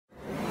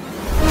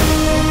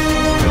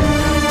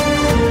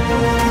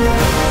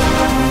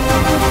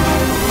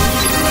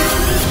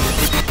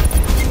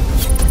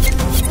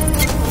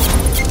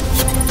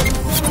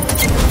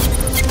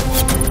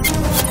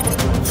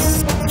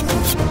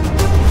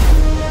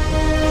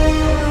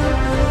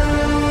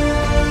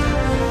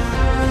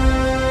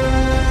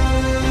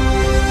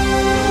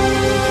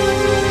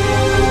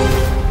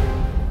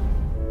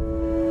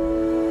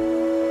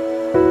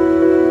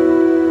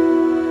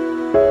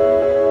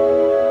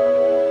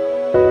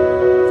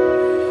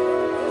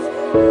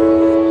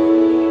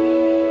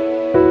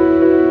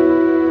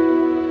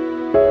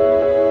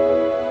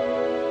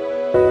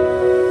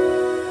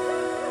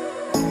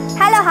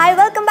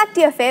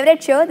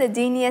Favourite show the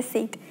genius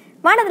seat.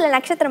 வானத்தில்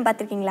நட்சத்திரம்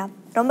பார்த்துருக்கீங்களா?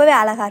 ரொம்பவே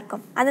அழகாக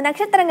இருக்கும். அந்த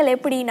நட்சத்திரங்கள்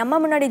எப்படி நம்ம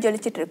முன்னாடி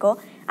ஜொலிச்சிட்டு இருக்கோ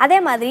அதே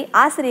மாதிரி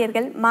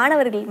ஆசிரியர்கள்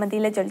மாணவர்கள்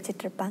மத்தியில்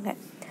ஜொலிச்சிட்டு இருப்பாங்க.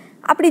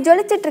 அப்படி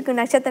ஜொலிச்சிட்டு இருக்க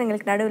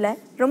நட்சத்திரங்களுக்கு நடுவில்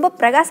ரொம்ப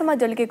பிரகாசமாக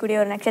ஜொலிக்கக்கூடிய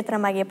ஒரு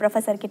நட்சத்திரமாகிய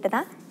ப்ரொஃபஸர் கிட்ட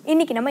தான்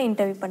இன்றைக்கி நம்ம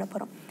இன்டர்வியூ பண்ண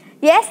போகிறோம்.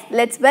 S,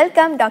 let's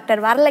welcome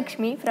doctor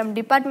Varalakshmi from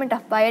department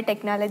of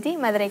biotechnology,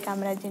 Madurai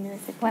Kamaraj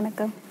university.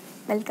 வணக்கம்.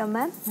 Welcome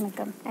ma'am.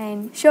 வணக்கம்.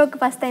 அண்ட் ஷோக்கு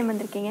ஃபஸ்ட் டைம்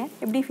வந்திருக்கீங்க,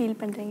 எப்படி ஃபீல்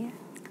பண்ணுறீங்க?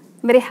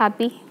 Very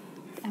happy.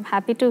 I'm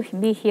happy to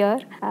be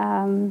here.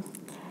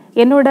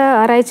 என்னோட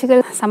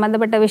ஆராய்ச்சிகள்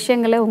சம்மந்தப்பட்ட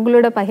விஷயங்களை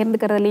உங்களோட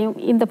பகிர்ந்துக்கிறதுலையும்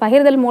இந்த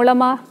பகிர்தல்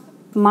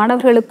மூலமாக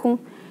மாணவர்களுக்கும்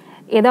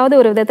ஏதாவது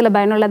ஒரு விதத்தில்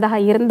பயனுள்ளதாக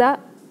இருந்தால்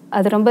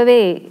அது ரொம்பவே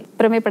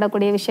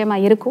பெருமைப்படக்கூடிய விஷயமா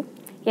இருக்கும்.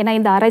 ஏன்னா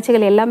இந்த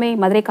ஆராய்ச்சிகள் எல்லாமே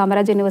மதுரை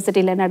காமராஜ்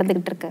யூனிவர்சிட்டியில்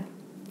நடந்துக்கிட்டு இருக்கு.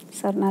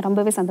 சார், நான்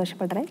ரொம்பவே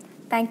சந்தோஷப்படுறேன்.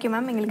 Thank you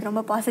ma'am. எங்களுக்கு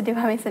ரொம்ப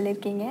பாசிட்டிவாகவே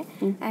சொல்லியிருக்கீங்க.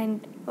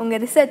 அண்ட்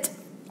உங்கள் ரிசர்ச்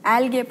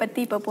ஆல்கே பற்றி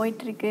இப்போ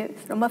போயிட்டுருக்கு,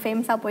 ரொம்ப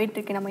ஃபேமஸாக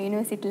போயிட்டுருக்கு நம்ம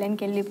யூனிவர்சிட்டிலன்னு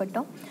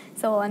கேள்விப்பட்டோம்.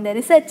 ஸோ அந்த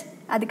ரிசர்ச்,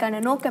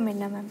 அதுக்கான நோக்கம்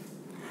என்ன மேம்?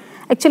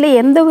 ஆக்சுவலி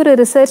எந்த ஒரு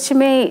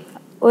ரிசர்ச்சுமே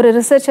ஒரு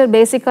ரிசர்ச்சர்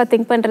பேசிக்காக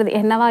திங்க் பண்ணுறது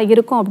என்னவா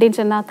இருக்கும் அப்படின்னு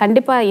சொன்னால்,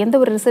 கண்டிப்பாக எந்த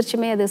ஒரு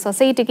ரிசர்ச்சுமே அது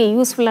சொசைட்டிக்கு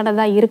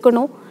யூஸ்ஃபுல்லானதாக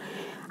இருக்கணும்.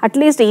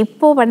 அட்லீஸ்ட்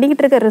இப்போது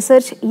பண்ணிக்கிட்டு இருக்க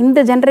ரிசர்ச் இந்த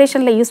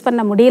ஜென்ரேஷனில் யூஸ்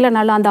பண்ண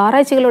முடியலனாலும் அந்த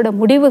ஆராய்ச்சிகளோட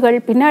முடிவுகள்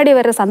பின்னாடி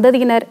வர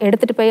சந்ததியினர்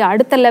எடுத்துகிட்டு போய்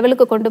அடுத்த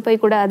லெவலுக்கு கொண்டு போய்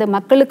கூட அது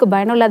மக்களுக்கு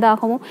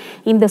பயனுள்ளதாகவும்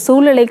இந்த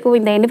சூழ்நிலைக்கும்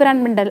இந்த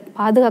என்விரான்மெண்டல்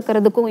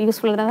பாதுகாக்கிறதுக்கும்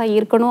யூஸ்ஃபுல்லானதாக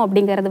இருக்கணும்.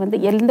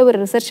 அப்படிங்கிறது எந்த ஒரு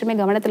ரிசர்ச்சுமே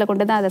கவனத்தில்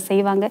கொண்டு தான் அதை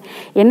செய்வாங்க.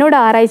 என்னோட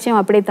ஆராய்ச்சியும்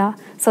அப்படி தான்,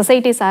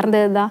 சொசைட்டி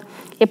சார்ந்தது தான்.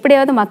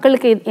 எப்படியாவது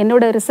மக்களுக்கு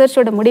என்னோட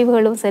ரிசர்ச்சோட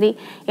முடிவுகளும் சரி,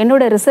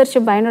 என்னோட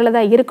ரிசர்ச்சும்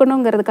பயனுள்ளதாக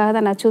இருக்கணுங்கிறதுக்காக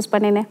தான் நான் சூஸ்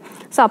பண்ணினேன்.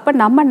 ஸோ அப்போ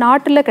நம்ம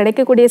நாட்டில்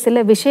கிடைக்கக்கூடிய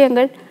சில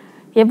விஷயங்கள்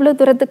எவ்வளோ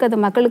தூரத்துக்கு அது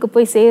மக்களுக்கு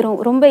போய் சேரும்,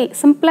 ரொம்ப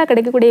சிம்பிளாக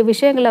கிடைக்கக்கூடிய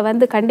விஷயங்களை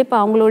கண்டிப்பாக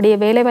அவங்களுடைய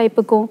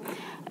வேலைவாய்ப்புக்கும்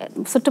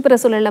சுற்றுப்புற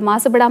சூழலில்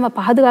மாசுபடாமல்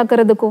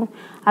பாதுகாக்கிறதுக்கும்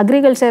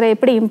அக்ரிகல்ச்சரை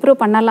எப்படி இம்ப்ரூவ்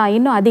பண்ணலாம்,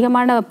 இன்னும்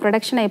அதிகமான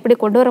ப்ரொடக்ஷனை எப்படி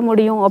கொண்டு வர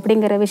முடியும்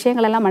அப்படிங்கிற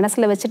விஷயங்களெல்லாம்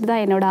மனசில் வச்சுட்டு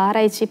தான் என்னோட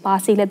ஆராய்ச்சி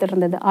பாசியில்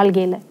தொடர்ந்தது,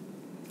 ஆல்கேல.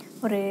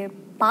 ஒரு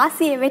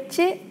பாசியை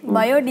வச்சு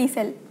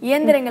பயோடீசல்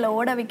இயந்திரங்களை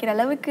ஓட வைக்கிற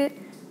அளவுக்கு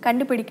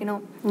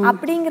கண்டுபிடிக்கணும்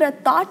அப்படிங்கிற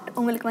தாட்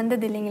உங்களுக்கு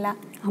வந்தது இல்லைங்களா?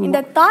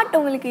 இந்த தாட்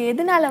உங்களுக்கு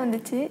எதனால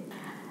வந்துச்சு?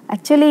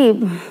 Actually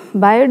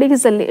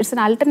biodiesel it's an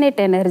alternate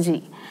energy.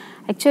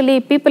 Actually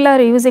people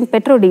are using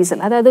பெட்ரோடீசல்,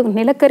 அதாவது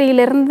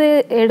நிலக்கரியிலேருந்து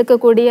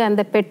எடுக்கக்கூடிய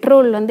அந்த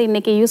பெட்ரோல்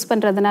இன்றைக்கி யூஸ்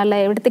பண்ணுறதுனால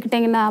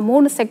எடுத்துக்கிட்டிங்கன்னா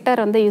 3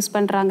 செக்டர் யூஸ்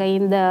பண்ணுறாங்க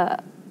இந்த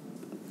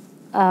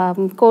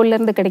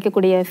கோல்லேருந்து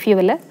கிடைக்கக்கூடிய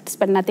ஃபியூவலை. It's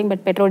but nothing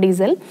but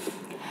பெட்ரோடீசல்.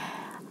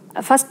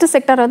 First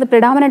sector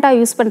ப்ரிடாமினண்ட்டாக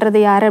use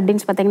பண்ணுறது யார்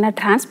அப்படின்னு பார்த்தீங்கன்னா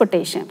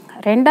டிரான்ஸ்போர்ட்டேஷன்.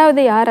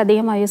 ரெண்டாவது யார்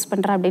அதிகமாக யூஸ்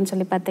பண்ணுறா அப்படின்னு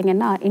சொல்லி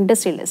பார்த்தீங்கன்னா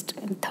இண்டஸ்ட்ரியலிஸ்ட்.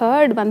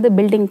 Third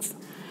buildings.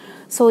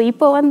 ஸோ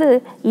இப்போ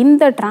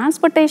இந்த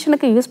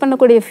டிரான்ஸ்போர்ட்டேஷனுக்கு யூஸ்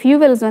பண்ணக்கூடிய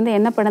ஃபியூவல்ஸ்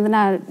என்ன பண்ணுதுன்னா,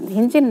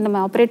 என்ஜின் நம்ம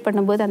ஆப்ரேட்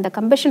பண்ணும்போது அந்த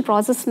combustion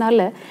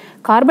ப்ராசஸ்னால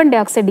carbon di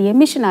oxide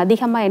emission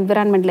அதிகமாக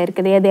என்விரான்மெண்ட்டில்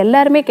இருக்குது. அது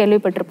எல்லாருமே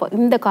கேள்விப்பட்டிருப்போம்.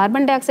 இந்த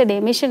கார்பன் டை ஆக்சைடு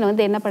எமிஷன்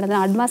என்ன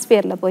பண்ணுதுன்னா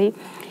அட்மாஸ்பியரில் போய்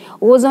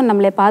ஓசோன்,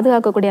 நம்மளை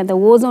பாதுகாக்கக்கூடிய அந்த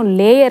ஓசோன்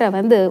லேயரை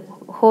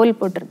ஹோல்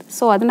போட்டுருது.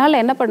 ஸோ அதனால்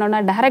என்ன பண்ணோன்னா,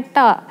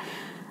 டைரெக்டாக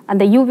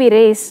அந்த யூவி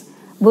ரேஸ்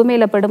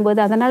பூமியில்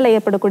படும்போது அதனால்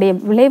ஏற்படக்கூடிய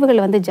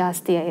விளைவுகள்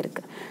ஜாஸ்தியாக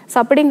இருக்குது. ஸோ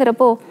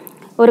அப்படிங்கிறப்போ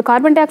ஒரு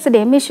கார்பன் டை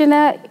ஆக்சைடு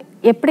எமிஷனை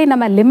எப்படி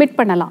நம்ம லிமிட்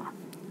பண்ணலாம்?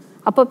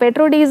 அப்போ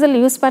பெட்ரோடீசல்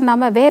யூஸ்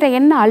பண்ணாமல் வேறு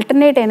என்ன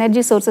ஆல்டர்னேட்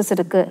எனர்ஜி சோர்ஸஸ்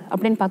இருக்குது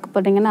அப்படின்னு பார்க்க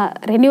போட்டிங்கன்னா,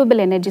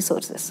 renewable energy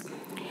sources.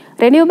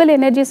 Renewable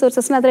energy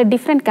சோர்ஸஸ்னால் அதில்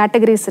டிஃப்ரெண்ட்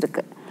கேட்டகரிஸ்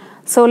இருக்குது.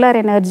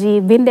 Solar energy,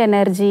 wind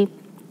energy,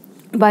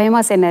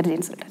 biomass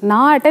எனர்ஜின்னு சொல்லிட்டு.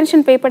 நான்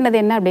அட்டென்ஷன் பே பண்ணது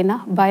என்ன அப்படின்னா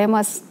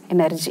biomass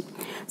energy.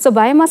 So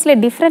பயோமாஸில்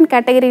different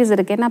categories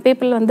இருக்குது. ஏன்னா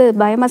பீப்புள்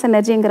பயோமாஸ்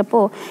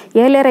எனர்ஜிங்கிறப்போ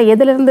ஏர்லியராக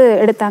எதுலேருந்து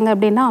எடுத்தாங்க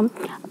அப்படின்னா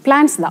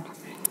பிளான்ஸ் தான்.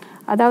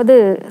 அதாவது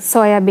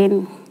சோயாபீன்,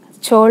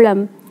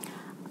 சோளம்,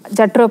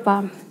 ஜட்ரோப்பா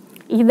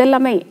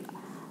இதெல்லாமே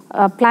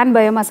பிளான்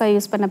பயோமாஸாக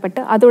யூஸ்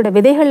பண்ணப்பட்டு அதோட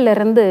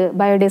விதைகள்லேருந்து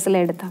பயோடீசலை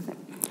எடுத்தாங்க.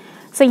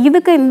 ஸோ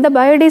இதுக்கு இந்த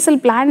பயோடீசல்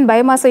பிளான்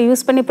பயோமாஸை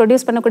யூஸ் பண்ணி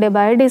ப்ரொடியூஸ் பண்ணக்கூடிய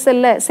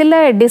பயோடீசலில் சில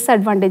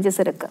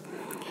டிஸ்அட்வான்டேஜஸ் இருக்குது.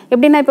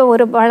 எப்படின்னா, இப்போ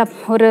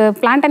ஒரு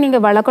பிளான்ட்டை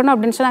நீங்கள் வளர்க்கணும்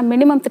அப்படின்னு சொன்னால்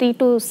மினிமம் 3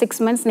 to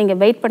 6 months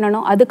நீங்கள் வெயிட்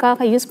பண்ணணும்.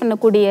 அதுக்காக யூஸ்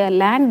பண்ணக்கூடிய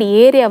லேண்ட்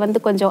ஏரியா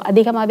கொஞ்சம்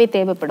அதிகமாகவே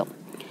தேவைப்படும்.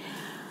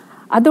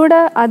 அதோட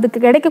அதுக்கு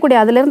கிடைக்கக்கூடிய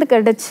அதிலேருந்து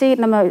கிடச்சி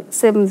நம்ம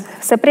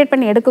செப்பரேட்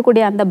பண்ணி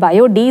எடுக்கக்கூடிய அந்த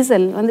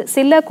பயோடீசல்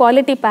சில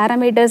குவாலிட்டி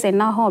பேராமீட்டர்ஸ்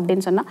என்னாகும்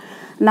அப்படின்னு சொன்னால்,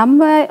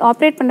 நம்ம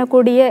ஆப்ரேட்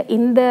பண்ணக்கூடிய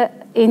இந்த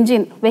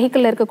என்ஜின்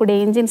வெஹிக்கிளில் இருக்கக்கூடிய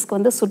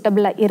என்ஜின்ஸ்க்கு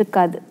சூட்டபிளாக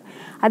இருக்காது.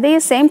 அதே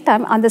சேம்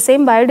டைம் அந்த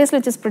same biodiesel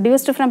which is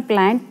produced from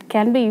plant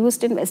can be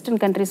used in western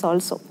countries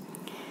also.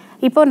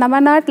 இப்போ நம்ம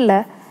நாட்டில்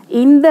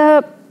இந்த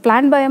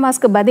பிளான்ட்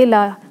பயோமாஸ்க்கு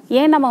பதிலாக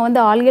ஏன் நம்ம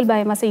ஆல்கேல்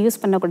பயோமாஸை யூஸ்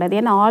பண்ணக்கூடாது?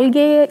 ஏன்னா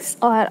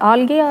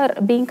algae are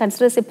being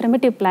considers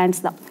primitive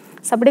plants தான்.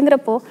 ஸோ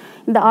அப்படிங்கிறப்போ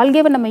இந்த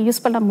ஆல்கேவை நம்ம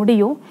யூஸ் பண்ண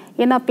முடியும்.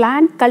 ஏன்னா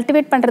பிளான்ட்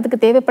கல்டிவேட் பண்ணுறதுக்கு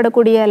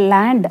தேவைப்படக்கூடிய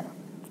land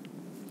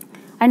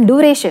and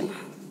duration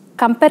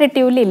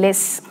comparatively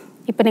less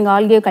இப்போ நீங்கள்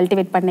ஆல்கேவை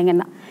கல்டிவேட்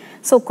பண்ணிங்கன்னா.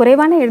 ஸோ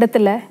குறைவான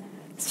இடத்துல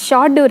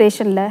ஷார்ட்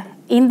டியூரேஷனில்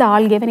இந்த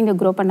ஆல்கேவை நீங்கள்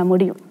க்ரோ பண்ண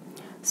முடியும்.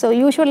 ஸோ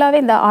யூஸ்வலாகவே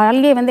இந்த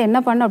ஆல்கே வந்து என்ன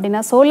பண்ணும் அப்படின்னா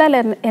solar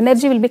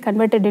energy will be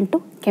converted into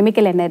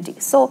chemical energy.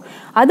 So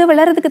அது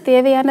வளர்கிறதுக்கு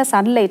தேவையான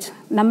சன்லைட்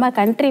நம்ம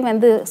கண்ட்ரி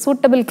வந்து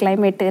சூட்டபிள்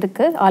கிளைமேட்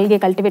இருக்குது ஆல்கே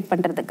கல்டிவேட்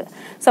பண்ணுறதுக்கு.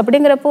 ஸோ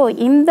அப்படிங்கிறப்போ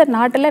இந்த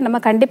நாட்டில் நம்ம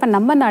கண்டிப்பாக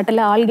நம்ம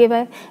நாட்டில்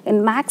ஆல்கேவை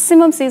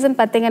மேக்ஸிமம் சீசன்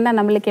பார்த்திங்கன்னா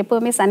நம்மளுக்கு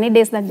எப்போவுமே சன்னி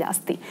டேஸ் தான்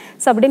ஜாஸ்தி.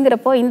 ஸோ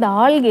அப்படிங்கிறப்போ இந்த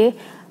ஆல்கே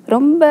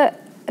ரொம்ப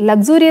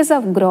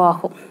லக்ஸூரியஸாக க்ரோ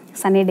ஆகும்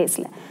சன்னி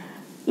டேஸில்.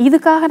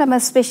 இதுக்காக நம்ம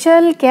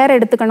ஸ்பெஷல் கேர்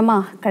எடுத்துக்கணுமா?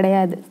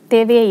 கிடையாது,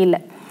 தேவையே இல்லை.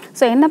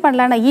 ஸோ என்ன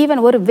பண்ணலான்னா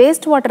ஈவன் ஒரு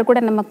வேஸ்ட் வாட்டர் கூட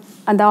நம்ம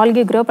அந்த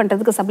ஆல்கே க்ரோ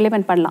பண்ணுறதுக்கு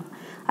சப்ளிமெண்ட் பண்ணலாம்.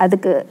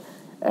 அதுக்கு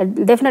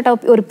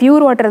டெஃபினட்டாக ஒரு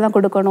பியூர் வாட்டர் தான்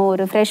கொடுக்கணும்,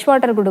 ஒரு ஃப்ரெஷ்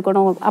வாட்டர்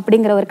கொடுக்கணும்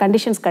அப்படிங்கிற ஒரு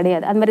கண்டிஷன்ஸ்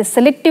கிடையாது. அது மாதிரி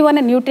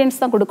செலக்டிவான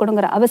நியூட்ரியன்ஸ் தான்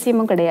கொடுக்கணுங்கிற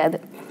அவசியமும் கிடையாது.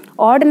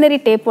 ஆர்டினரி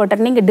டேப்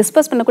வாட்டர் நீங்கள்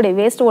டிஸ்போஸ் பண்ணக்கூடிய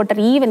waste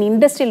water, even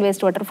industrial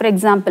waste water, for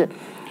example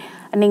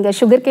நீங்கள்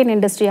சுகர் கேன்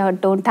இண்டஸ்ட்ரி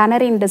ஆகட்டும்,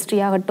 டனரி இண்டஸ்ட்ரி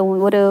ஆகட்டும்,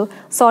 ஒரு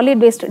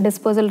சாலிட் வேஸ்ட்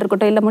டிஸ்போசல்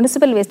இருக்கட்டும், இல்லை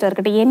முனிசிபல் வேஸ்ட்டாக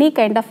இருக்கட்டும், any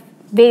kind of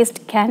waste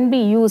can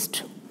be used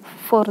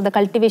for the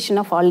cultivation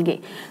of algae.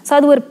 So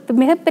அது ஒரு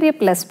மிகப்பெரிய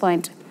ப்ளஸ்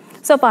பாயிண்ட்.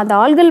 ஸோ அப்போ அந்த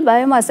ஆல்கல்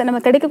பயோமாஸை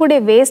நம்ம கிடைக்கக்கூடிய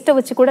வேஸ்ட்டை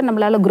வச்சு கூட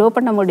நம்மளால் க்ரோ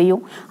பண்ண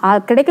முடியும்.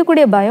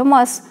 கிடைக்கக்கூடிய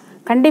பயோமாஸ்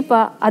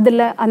கண்டிப்பாக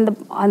அதில் அந்த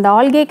அந்த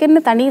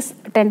ஆல்கேக்குன்னு தனி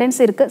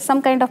டெண்டன்சி இருக்குது,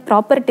 சம் கைண்ட் ஆஃப்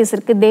ப்ராப்பர்ட்டிஸ்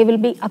இருக்குது. They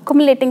will be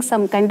accumulating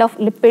some kind of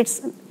lipids.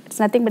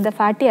 It's nothing but the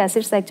fatty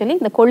acids, actually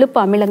இந்த கொழுப்பு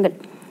அமிலங்கள்.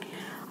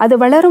 அது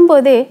வளரும்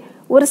போதே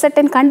ஒரு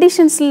certain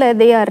கண்டிஷன்ஸில்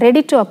they are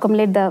ready to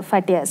accumulate the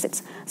fatty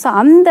acids. So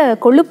அந்த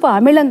கொழுப்பு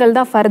அமிலங்கள்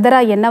தான்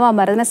ஃபர்தராக என்னவாக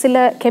மாறுதுன்னா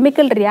சில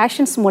கெமிக்கல்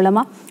ரியாக்ஷன்ஸ்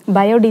மூலமாக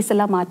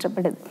பயோடீசலாக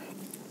மாற்றப்படுது.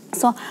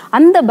 ஸோ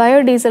அந்த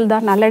பயோடீசல்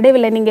தான்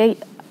நல்லடைவில் நீங்கள்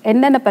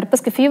என்னென்ன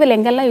பர்பஸ்க்கு ஃபியூவல்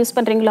எங்கெல்லாம் யூஸ்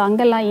பண்ணுறீங்களோ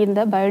அங்கெல்லாம்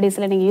இந்த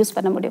பயோடீசலை நீங்கள் யூஸ்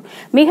பண்ண முடியும்.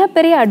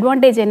 மிகப்பெரிய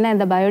அட்வான்டேஜ் என்ன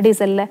இந்த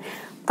பயோடீசலில்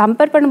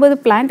கம்பேர் பண்ணும்போது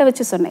பிளான்ட்டை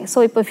வச்சு சொன்னேன். ஸோ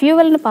இப்போ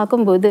ஃபியூவல்னு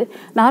பார்க்கும்போது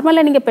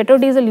நார்மலாக நீங்கள்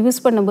பெட்ரோல் டீசல்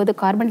யூஸ் பண்ணும்போது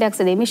கார்பன் டை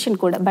ஆக்சைடு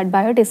எமிஷன் கூட, but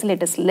biodiesel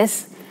it is less.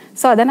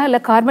 So அதனால்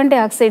கார்பன் டை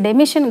ஆக்சைடு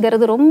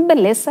எமிஷனுங்கிறது ரொம்ப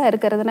லெஸ்ஸாக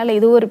இருக்கிறதுனால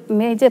இது ஒரு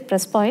major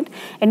plus point.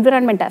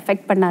 Environment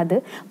affect பண்ணாது.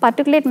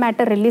 Particulate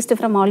matter released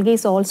from algae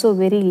is also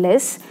very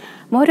less.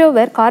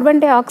 Moreover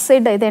carbon di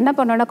oxide இது என்ன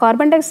பண்ணோன்னா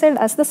carbon di oxide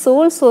as the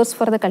soul source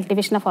for the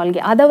cultivation of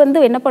algae. அதை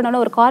வந்து என்ன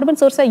பண்ணோன்னா ஒரு கார்பன்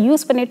சோர்ஸாக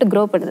யூஸ் பண்ணிட்டு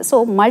க்ரோ பண்ணுது. So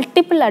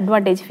multiple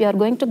advantage. If you are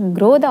going to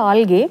grow the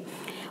algae,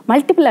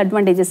 multiple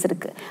advantages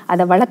இருக்குது.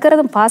 அதை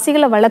வளர்க்குறதும்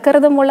பாசிகளை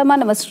வளர்க்குறது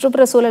மூலமாக நம்ம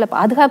சுற்றுப்புற சூழலை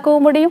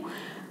பாதுகாக்கவும் முடியும்.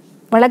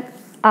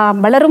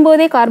 வளரும்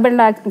போதே கார்பன்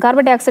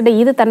டை ஆக்சைடை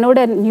இது தன்னோட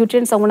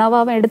நியூட்ரியன்ஸ்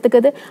உணவாகவும்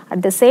எடுத்துக்குது.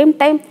 அட் த சேம்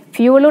டைம்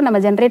ஃபியூலும் நம்ம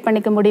ஜென்ரேட்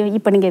பண்ணிக்க முடியும்.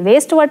 இப்போ நீங்கள்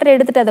வேஸ்ட் வாட்டரை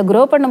எடுத்துகிட்டு அதை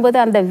க்ரோ பண்ணும்போது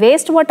அந்த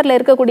வேஸ்ட் வாட்டரில்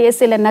இருக்கக்கூடிய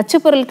சில நச்சு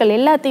பொருட்கள்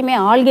எல்லாத்தையுமே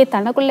ஆல்கே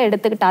தனக்குள்ளே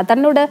எடுத்துக்கிட்டு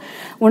தன்னோட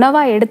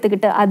உணவாக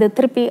எடுத்துக்கிட்டு அது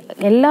திருப்பி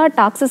எல்லா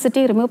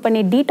டாக்ஸிசிட்டியும் ரிமூவ்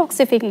பண்ணி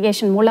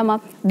டீடாக்சிஃபிகேஷன் மூலமாக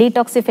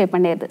டீடாக்சிஃபை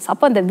பண்ணிடுது.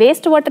 அப்போ அந்த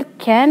waste water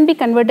can be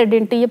converted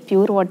into a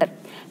pure water.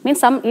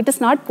 Means it is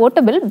not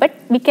potable, but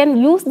we can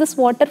use this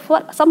water for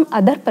some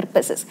other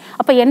purposes.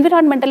 அப்போ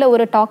environmental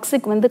ஒரு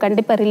டாக்ஸிக் வந்து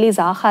கண்டிப்பாக ரிலீஸ்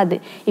ஆகாது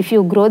if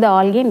you grow the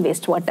algae in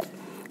waste water.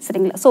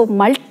 சரிங்களா? So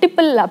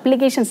multiple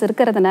applications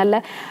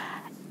இருக்கிறதுனால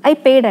ஐ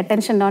paid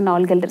attention on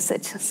algal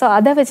research. So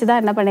அதை வச்சு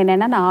தான் என்ன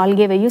பண்ணினேன்னா நான்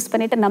ஆல்கேவை யூஸ்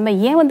பண்ணிவிட்டு நம்ம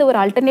ஏன் வந்து ஒரு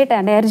ஆல்டர்னேட்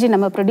எனர்ஜி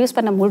நம்ம ப்ரொடியூஸ்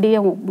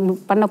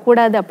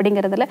பண்ணக்கூடாது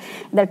அப்படிங்கிறதுல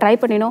இதை ட்ரை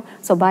பண்ணினோம்.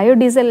 ஸோ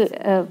பயோடீசல்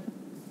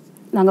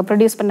நாங்கள்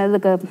ப்ரொடியூஸ்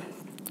பண்ணதுக்கு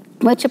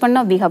முயற்சி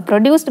பண்ணோம். We have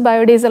produced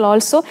biodiesel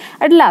also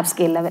at lab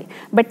scale level.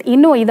 But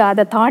இன்னும் இது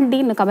அதை தாண்டி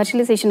இன்னும்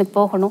கமர்ஷியலைசேஷனுக்கு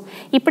போகணும்.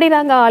 இப்படி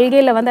நாங்கள்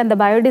ஆல்கேயில் வந்து அந்த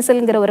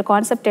பயோடீசல்ங்கிற ஒரு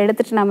கான்செப்ட்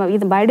எடுத்துகிட்டு நம்ம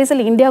இது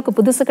பயோடீசல் இந்தியாவுக்கு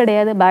புதுசு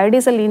கிடையாது.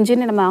 பயோடீசல்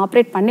இன்ஜின் நம்ம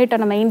ஆப்ரேட்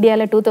பண்ணிட்டோம் நம்ம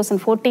இந்தியாவில்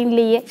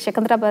 2014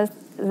 Secunderabad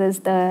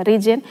is the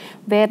region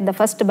where the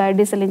first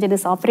biodiesel engine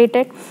is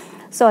operated.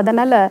 So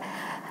அதனால்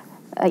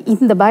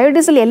இந்த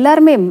பயோடீசல்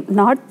எல்லாருமே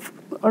not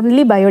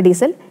only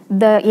biodiesel,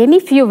 any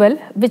fuel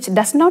which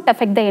does not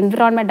affect the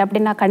environment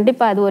அப்படின்னா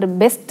கண்டிப்பாக அது ஒரு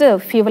பெஸ்ட்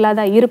ஃபியூவலாக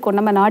தான் இருக்கும்.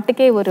 நம்ம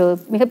நாட்டுக்கே ஒரு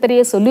மிகப்பெரிய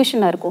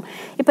சொல்யூஷனாக இருக்கும்.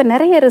 இப்போ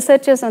நிறைய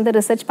ரிசர்ச்சர்ஸ் வந்து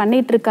ரிசர்ச்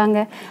பண்ணிகிட்டு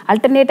இருக்காங்க.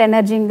 Alternate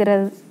எனர்ஜிங்கிற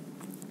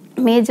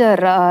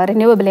major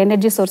renewable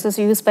energy sources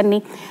use பண்ணி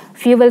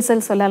ஃபியூவல்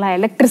செல் சொல்லலாம்,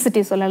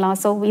 எலக்ட்ரிசிட்டி சொல்லலாம்.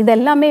 ஸோ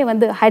இதெல்லாமே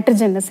வந்து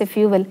ஹைட்ரஜன் இஸ் எ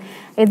ஃபியூவல்.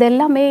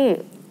 இதெல்லாமே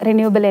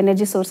ரினியூவபிள்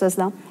எனர்ஜி சோர்ஸஸ்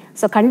தான்.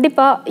 ஸோ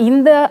கண்டிப்பாக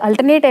இந்த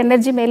அல்டர்னேட்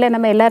எனர்ஜி மேலே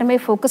நம்ம எல்லாருமே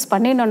ஃபோக்கஸ்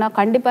பண்ணினோன்னா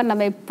கண்டிப்பாக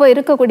நம்ம இப்போ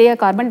இருக்கக்கூடிய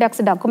கார்பன் டை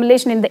ஆக்சைடு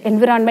அக்குமுலேஷன் இந்த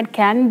environment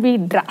can be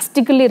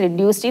drastically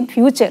reduced in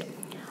future.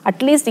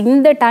 At least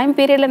இந்த டைம்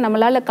பீரியடில்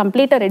நம்மளால்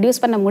கம்ப்ளீட்டாக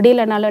ரெடியூஸ் பண்ண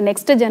முடியலனாலும்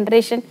next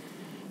generation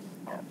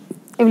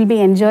will be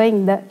enjoying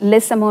the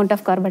less amount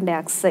of carbon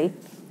dioxide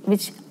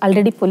which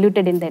already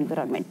polluted in the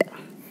environment.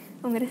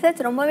 உங்கள் research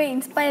ரொம்பவே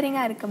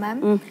இன்ஸ்பைரிங்காக இருக்குது மேம்.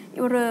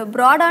 ஒரு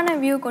ப்ராடான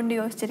வியூ கொண்டு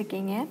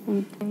யோசிச்சிருக்கீங்க.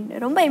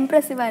 ரொம்ப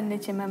இம்ப்ரெசிவாக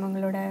இருந்துச்சு மேம்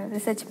உங்களோட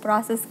ரிசர்ச்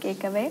ப்ராசஸ்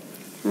கேட்கவே.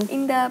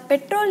 இந்த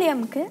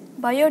பெட்ரோலியம்க்கு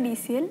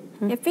பயோடீசல்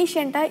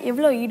எஃபிஷியண்ட்டாக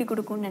எவ்வளோ ஈடு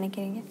கொடுக்கும்னு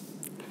நினைக்கிறீங்க?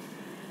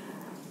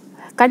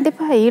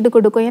 கண்டிப்பாக ஈடு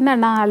கொடுக்கும். ஏன்னா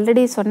நான்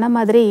ஆல்ரெடி சொன்ன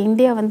மாதிரி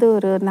இந்தியா வந்து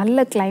ஒரு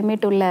நல்ல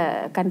கிளைமேட் உள்ள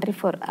கண்ட்ரி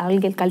ஃபார்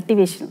ஆல்கல்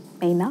கல்டிவேஷன்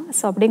மெயினாக.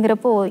 ஸோ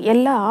அப்படிங்கிறப்போ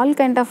எல்லா ஆல்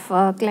கைண்ட் ஆஃப்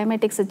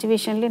கிளைமேட்டிக்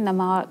சுச்சுவேஷன்லேயும்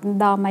நம்ம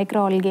இந்த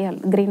மைக்ரோ ஆல்கே,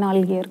 க்ரீன்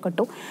ஆல்கே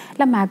இருக்கட்டும்,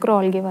 இல்லை மேக்ரோ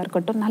ஆல்கேவாக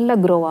இருக்கட்டும் நல்லா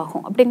க்ரோ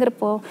ஆகும்.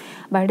 அப்படிங்கிறப்போ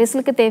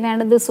பயோடீசலுக்கு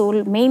தேவையானது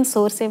மெயின்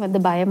சோர்ஸே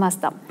வந்து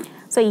பயோமாஸ் தான்.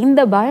 ஸோ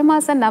இந்த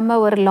பயோமாஸை நம்ம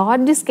ஒரு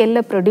லார்ஜ்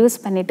ஸ்கேலில் ப்ரொடியூஸ்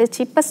பண்ணிவிட்டு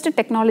சீப்பஸ்ட்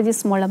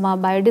டெக்னாலஜிஸ்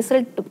மூலமாக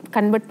பயோடீசல்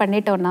கன்வெர்ட்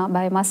பண்ணிட்டோன்னா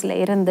பயோமாஸில்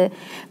இருந்து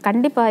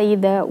கண்டிப்பாக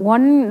இதை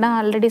நான்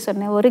ஆல்ரெடி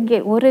சொன்னேன்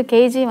ஒரு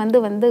கேஜி வந்து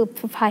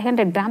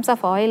 500 grams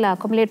ஆஃப் ஆயில்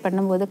அக்குமுலேட்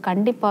பண்ணும்போது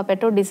கண்டிப்பாக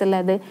பெட்ரோல் டீசல்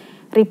அது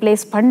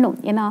ரீப்ளேஸ் பண்ணும்.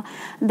 ஏன்னா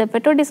இந்த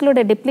பெட்ரோல்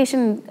டீசலோட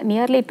டிப்ளீஷன்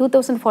நியர்லி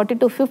 2040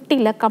 to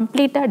 50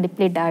 கம்ப்ளீட்டாக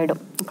டிப்ளீட் ஆகிடும்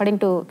அக்கார்டிங்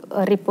டு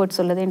ரிப்போர்ட்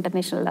சொல்லுது,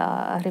 இன்டர்நேஷ்னல்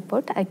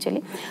ரிப்போர்ட்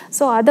ஆக்சுவலி.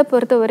 ஸோ அதை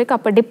பொறுத்த வரைக்கும்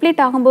அப்போ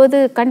டிப்ளீட் ஆகும்போது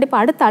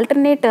கண்டிப்பாக அடுத்த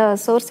அல்டர்னேட்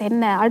சோர்ஸ்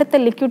என்ன,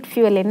 அடுத்த லிக்விட்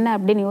ஃபியூவல் என்ன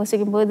அப்படின்னு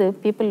யோசிக்கும்போது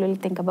people will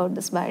think about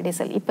this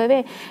biodiesel. இப்போவே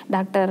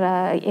டாக்டர்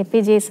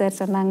ஏபிஜே சார்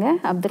சொன்னாங்க,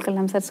 அப்துல்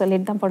கலாம் சார்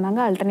சொல்லிட்டு தான்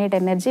போனாங்க, alternate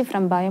energy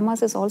from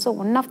biomass is also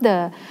one of the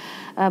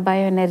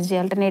bio energy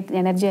alternate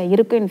எனர்ஜியாக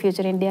இருக்கும் இன்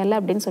ஃபியூச்சர் இந்தியாவில்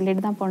அப்படின்னு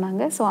சொல்லிட்டு தான்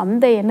போனாங்க. ஸோ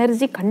அந்த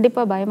எனர்ஜி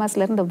கண்டிப்பாக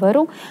பயோமாஸ்லேருந்து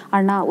வரும்.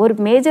 ஆனால் ஒரு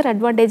மேஜர்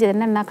அட்வான்டேஜ்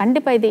என்னென்னா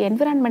கண்டிப்பாக இது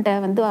என்விரான்மெண்ட்டை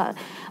வந்து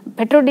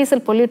பெட்ரோல்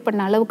டீசல் பொல்யூட்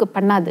பண்ண அளவுக்கு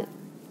பண்ணாது.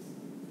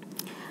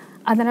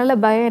 அதனால்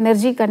பயோ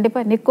எனர்ஜி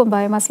கண்டிப்பாக நிற்கும்.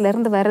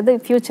 பயோமாஸ்லேருந்து வர்றது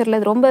ஃப்யூச்சரில்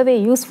ரொம்பவே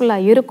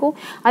யூஸ்ஃபுல்லாக இருக்கும்.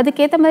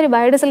 அதுக்கேற்ற மாதிரி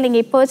பயோடீசல்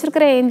நீங்கள் இப்போ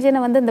வச்சுருக்கிற என்ஜினை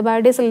வந்து இந்த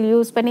பயோடீசல்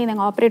யூஸ் பண்ணி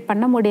நாங்கள் ஆப்ரேட்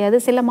பண்ண முடியாது.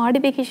 சில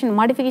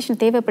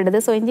மாடிஃபிகேஷன் தேவைப்படுது.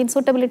 So engine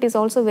suitability is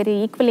also very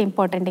equally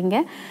important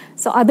இங்கே.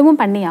 ஸோ அதுவும்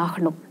பண்ணி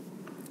ஆகணும்.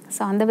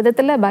 ஸோ அந்த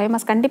விதத்தில்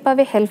பயோமாஸ்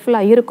கண்டிப்பாகவே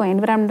ஹெல்ப்ஃபுல்லாக இருக்கும்,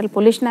 என்விரான்மெண்டல்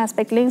பொல்யூஷன்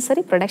ஆஸ்பெக்ட்லேயும்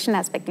சரி, ப்ரொடக்ஷன்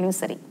ஆஸ்பெக்ட்லேயும்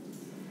சரி.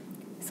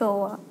 ஸோ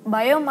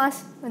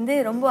பயோமாஸ் வந்து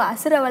ரொம்ப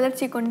அசுர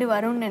வளர்ச்சி கொண்டு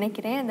வரும்னு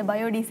நினைக்கிறேன் அந்த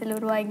பயோடீசல்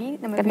உருவாகி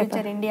நம்ம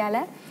ஃபியூச்சர்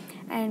இந்தியாவில்.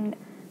 அண்ட்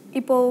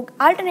இப்போது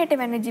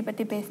ஆல்டர்னேட்டிவ் எனர்ஜி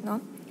பற்றி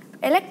பேசினோம்.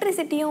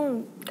 எலக்ட்ரிசிட்டியும்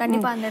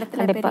கண்டிப்பாக அந்த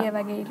இடத்துல பெரிய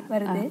வகையில்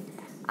வருது.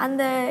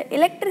 அந்த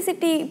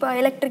எலக்ட்ரிசிட்டி இப்போ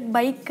எலக்ட்ரிக்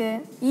பைக்கு,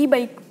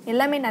 பைக்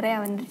எல்லாமே நிறையா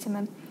வந்துருச்சு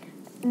மேம்.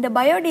 இந்த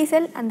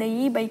பயோடீசல் அந்த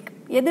பைக்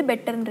எது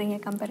பெட்டர்ன்றீங்க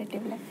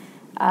கம்பேரிட்டிவ்ல?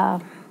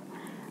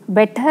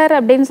 பெட்டர்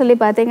அப்படின்னு சொல்லி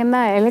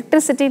பார்த்தீங்கன்னா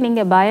எலக்ட்ரிசிட்டி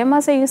நீங்கள்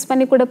பயோமாஸை யூஸ்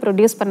பண்ணி கூட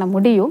ப்ரொடியூஸ் பண்ண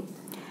முடியும்.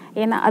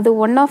 ஏன்னா அது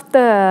ஒன் ஆஃப் த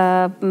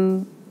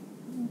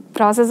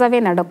ப்ராசஸாகவே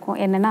நடக்கும்.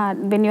 என்னென்னா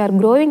when you are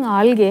growing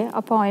algae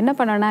அப்போ என்ன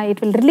பண்ணோன்னா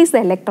it will release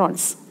the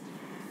electrons.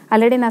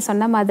 Already நான்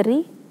சொன்ன மாதிரி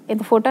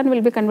இந்த photon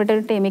will be converted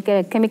to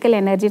chemical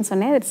எனர்ஜின்னு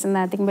சொன்னேன். இட்ஸ்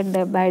நத்திங் பட் த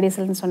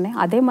பயோடீசல்னு சொன்னேன்.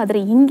 அதே மாதிரி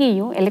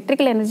இங்கேயும்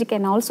electrical energy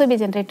can also be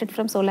generated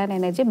from solar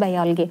energy by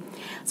algae.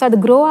 So அது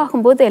க்ரோ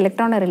ஆகும்போது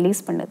எலக்ட்ரானை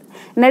ரிலீஸ் பண்ணுது.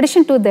 இன்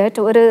அடிஷன் டு தட்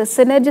ஒரு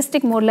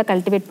சினர்ஜிஸ்டிக் மோடில்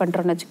கல்டிவேட்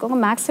பண்ணுறோன்னு வச்சுக்கோங்க.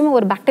 மேக்ஸிமம்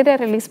ஒரு பாக்டீரியா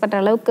ரிலீஸ் பண்ணுற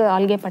அளவுக்கு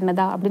ஆல்கே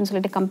பண்ணுதா அப்படின்னு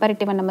சொல்லிட்டு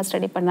கம்பேரிட்டிவாக நம்ம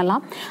ஸ்டடி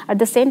பண்ணலாம்.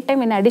 At the same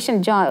time in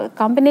addition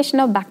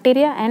combination of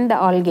bacteria and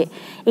algae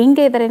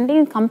இங்கே இதை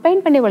ரெண்டையும்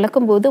கம்பைன் பண்ணி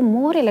வளர்க்கும் போது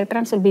மோர்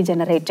electrons will be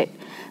generated.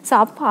 So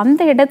அப்போ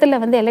அந்த இடத்துல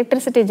வந்து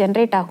எலக்ட்ரிசிட்டி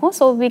ஜென்ரேட் ஆகும்.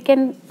 So we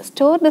can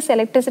store this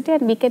electricity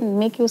and we can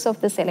make use of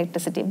this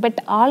electricity. But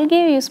algae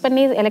use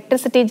பண்ணி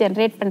எலக்ட்ரிசிட்டி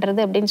ஜென்ரேட் பண்ணுறது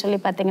அப்படின்னு சொல்லி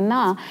பார்த்தீங்கன்னா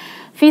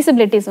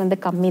ஃபீசிபிலிட்டிஸ் வந்து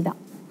கம்மி தான்.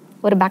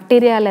 ஒரு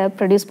பாக்டீரியாவில்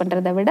ப்ரொடியூஸ்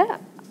பண்ணுறதை விட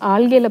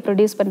ஆல்கேயில்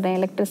ப்ரொடியூஸ் பண்ணுற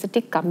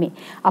எலக்ட்ரிசிட்டி கம்மி.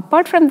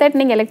 அப்பார்ட் ஃப்ரம் தட்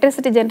நீங்கள்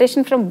எலக்ட்ரிசிட்டி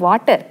ஜென்ரேஷன் ஃப்ரம்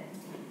வாட்டர்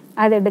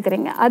அது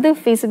எடுக்கிறீங்க, அது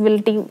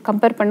ஃபீசிபிலிட்டி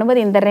கம்பேர்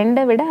பண்ணும்போது இந்த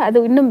ரெண்டை விட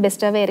அது இன்னும்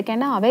பெஸ்ட்டாகவே இருக்குது.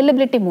 ஏன்னா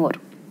அவைலபிலிட்டி மோர்.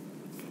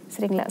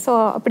 சரிங்களா? ஸோ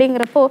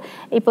அப்படிங்கிறப்போ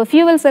இப்போ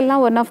ஃபியூவல்ஸ்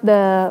எல்லாம் ஒன் ஆஃப் த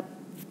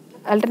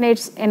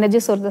அல்டர்னேட்ஸ் எனர்ஜி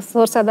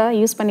சோர்ஸாக தான்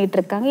யூஸ் பண்ணிகிட்டு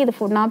இருக்காங்க.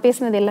 இது நான்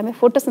பேசுனது எல்லாமே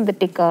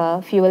ஃபோட்டோசிந்தட்டிக்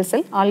ஃபியூவல்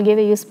செல்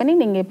ஆல்கேவே யூஸ் பண்ணி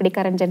நீங்கள் எப்படி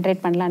கரண்ட்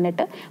ஜென்ரேட்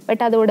பண்ணலான்னுட்டு.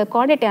 பட் அதோட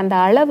குவான்டிட்டி அந்த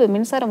அளவு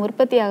மின்சாரம்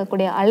உற்பத்தி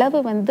ஆகக்கூடிய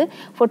அளவு வந்து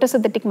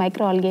ஃபோட்டோசிந்தட்டிக்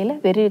மைக்ரோ ஆல்கேயில்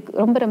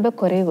ரொம்ப ரொம்ப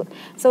குறைவு.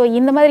 ஸோ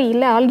இந்த மாதிரி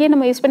இல்லை ஆல்கே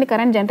நம்ம யூஸ் பண்ணி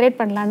கரண்ட் ஜென்ரேட்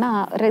பண்ணலான்னா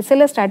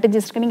சில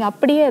ஸ்ட்ராட்டஜிஸ் இருக்குது. நீங்கள்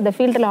அப்படியே அந்த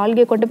ஃபீல்டில்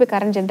ஆல்கே கொண்டு போய்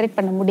கரண்ட் ஜென்ரேட்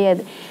பண்ண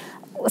முடியாது.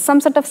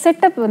 சம் சார்ட் ஆஃப்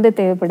செட்டப் வந்து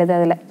தேவைப்படுது.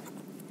 அதில்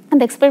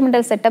அந்த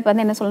எக்ஸ்பெரிமெண்டல் செட்டப்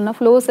வந்து என்ன சொல்லணும்னா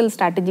ஃப்ளோ செல்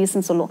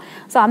ஸ்ட்ராட்டஜிஸ்ன்னு சொல்லுவோம்.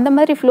 ஸோ அந்த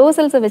மாதிரி ஃப்ளோ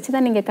செல்ஸை வச்சு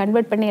தான் நீங்கள்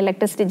கன்வெர்ட் பண்ணி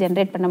எலக்ட்ரிசிட்டி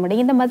ஜென்ரேட் பண்ண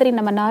முடியும். இந்த மாதிரி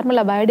நம்ம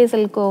நார்மலாக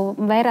பயோடீசலுக்கோ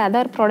வேறு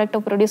அதர் ப்ராடக்ட்டோ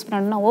ப்ரொடியூஸ்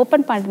பண்ணணும்னா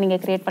ஓப்பன் பாண்ட்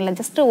நீங்கள் கிரியேட் பண்ணலாம்.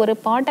 ஜஸ்ட் ஒரு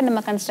பாட்டை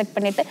நம்ம கன்ஸ்ட்ரக்ட்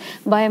பண்ணிவிட்டு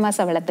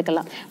பயோமாஸை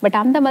வளர்த்துக்கலாம். பட்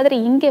அந்த மாதிரி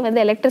இங்கே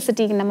வந்து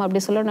எலக்ட்ரிசிட்டி நம்ம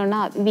அப்படி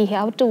சொல்லணும்னா we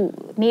have to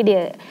need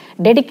a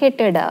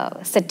dedicated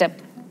setup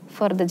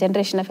for the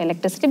generation of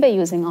electricity by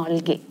using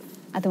algae.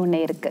 அது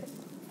ஒன்று இருக்குது.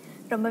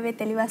 ரொம்பவே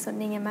தெளிவாக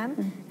சொன்னீங்க மேம்.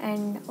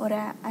 அண்ட் ஒரு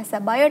ஆஸ் அ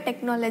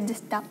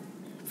பயோடெக்னாலஜிஸ்டாக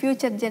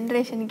ஃப்யூச்சர்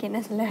ஜென்ரேஷனுக்கு என்ன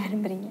சொல்ல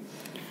விரும்புகிறீங்க?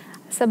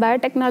 ஸோ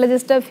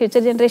பயோடெக்னாலஜிஸ்டாக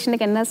ஃப்யூச்சர்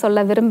ஜென்ரேஷனுக்கு என்ன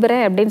சொல்ல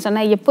விரும்புகிறேன் அப்படின்னு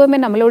சொன்னால் எப்போவுமே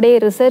நம்மளுடைய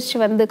ரிசர்ச்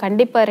வந்து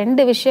கண்டிப்பாக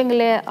 2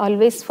 விஷயங்களே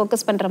ஆல்வேஸ்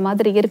ஃபோக்கஸ் பண்ணுற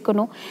மாதிரி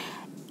இருக்கணும்.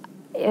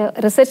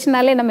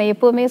 ரிசர்ச்னாலே நம்ம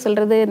எப்போவுமே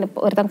சொல்கிறது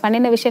ஒருத்தவங்க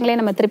பண்ணின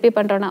விஷயங்களே நம்ம திருப்பி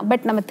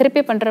பண்ணுறோன்னா நம்ம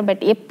திருப்பி பண்ணுறோம்.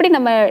 பட் எப்படி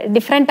நம்ம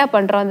டிஃப்ரெண்ட்டாக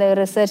பண்ணுறோம் அந்த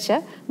ரிசர்ச்சை,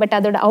 பட்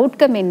அதோட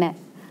அவுட்கம் என்ன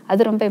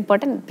அது ரொம்ப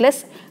இம்பார்ட்டன்ட். ப்ளஸ்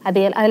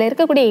அதில்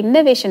இருக்கக்கூடிய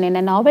இன்னோவேஷன் என்ன,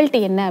 நாவல்ட்டி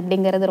என்ன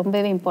அப்படிங்கிறது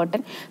ரொம்பவே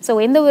இம்பார்ட்டன்ட். ஸோ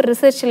எந்த ஒரு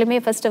ரிசர்ச்லையுமே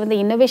ஃபஸ்ட்டு வந்து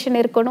இன்னோவேஷன்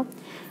இருக்கணும்,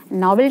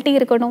 நாவல்ட்டி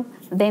இருக்கணும்,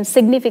 தென்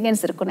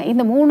சிக்னிஃபிகன்ஸ் இருக்கணும்.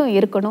 இந்த 3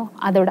 இருக்கணும்.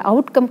 அதோட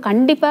அவுட்கம்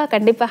கண்டிப்பாக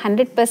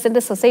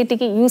 100%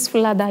 சொசைட்டிக்கு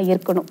யூஸ்ஃபுல்லாக தான்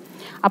இருக்கணும்.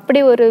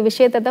 அப்படி ஒரு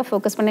விஷயத்தை தான்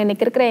ஃபோக்கஸ் பண்ண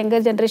இன்றைக்கி இருக்கிற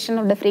யங்கர்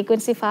ஜென்ரேஷனோட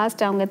ஃப்ரீக்வன்சி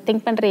ஃபாஸ்ட், அவங்க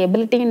திங்க் பண்ணுற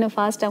எபிலிட்டி இன்னும்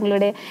ஃபாஸ்ட்,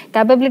 அவங்களுடைய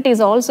capability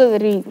is also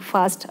very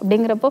fast.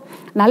 அப்படிங்கிறப்போ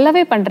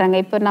நல்லாவே பண்ணுறாங்க.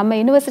 இப்போ நம்ம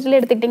யூனிவர்சிட்டியில்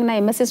எடுத்துக்கிட்டிங்கன்னா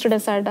எம்எஸ்சி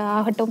ஸ்டூடெண்ட்ஸ்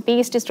ஆகட்டும்,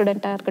 பிஹெச்டி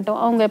ஸ்டூடெண்ட்டாக இருக்கட்டும்,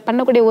 அவங்க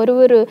பண்ணக்கூடிய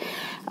ஒரு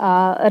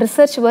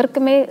research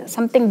ஒர்க்குமே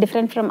something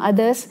different from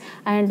others.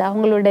 And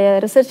அவங்களுடைய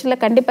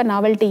ரிசர்ச்சில் கண்டிப்பாக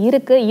நாவல்ட்டி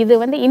இருக்குது. இது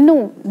வந்து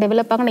இன்னும்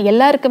டெவலப் ஆகணும்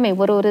எல்லாருக்குமே.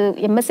 ஒரு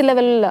எம்எஸ்சி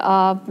லெவல்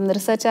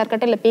ரிசர்ச்சாக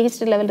இருக்கட்டும், இல்லை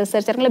பிஹெச்டி லெவல் ரிசர்ச்சாக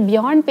இருக்கட்டும், இல்லை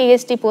பியாண்ட்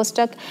பிஹெச்டி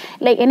போஸ்டாக்,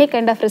 இல்லை any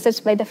kind of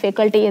research by the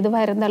faculty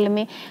எதுவாக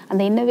இருந்தாலுமே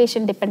அந்த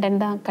இன்னோவேஷன்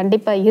டிபெண்ட் தான்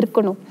கண்டிப்பாக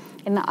இருக்கணும்.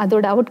 ஏன்னா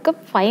அதோட அவுட்கம்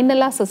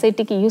ஃபைனலாக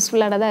சொசைட்டிக்கு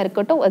யூஸ்ஃபுல்லானதாக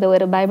இருக்கட்டும். அது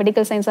ஒரு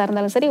பயோமெடிக்கல் சயின்ஸாக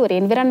இருந்தாலும் சரி, ஒரு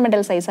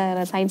என்விரான்மெண்டல்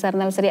சயின்ஸாக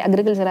இருந்தாலும் சரி,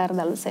 அக்ரிகல்ச்சராக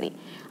இருந்தாலும் சரி,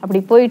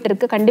 அப்படி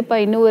போயிட்டுருக்கு.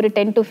 கண்டிப்பாக இன்னும் ஒரு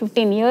 10 to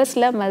 15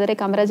 இயர்ஸில் மதுரை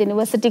காமராஜ்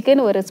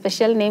யூனிவர்சிட்டிக்குன்னு ஒரு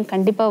ஸ்பெஷல் நேம்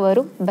கண்டிப்பாக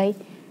வரும் பை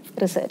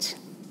ரிசர்ச்.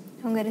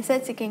 உங்கள்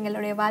ரிசர்ச்சுக்கு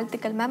எங்களுடைய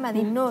வாழ்த்துக்கள் மேம். அது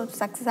இன்னும்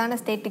சக்ஸஸான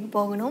ஸ்டேட்டுக்கு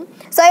போகணும்.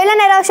 ஸோ இவ்வளோ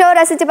நேரம் ஷோ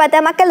ரசித்து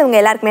பார்த்த மக்கள் உங்கள்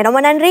எல்லாருக்குமே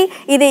ரொம்ப நன்றி.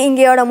 இது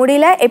இங்கேயோட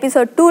முடியல.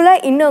 எபிசோட் 2ல்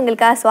இன்னும்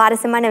உங்களுக்காக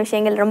சுவாரஸ்யமான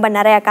விஷயங்கள் ரொம்ப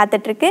நிறையா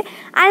காத்துட்ருக்கு.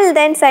 And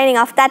then signing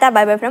off tata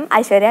bye by from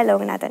Aishwarya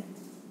Loganathan.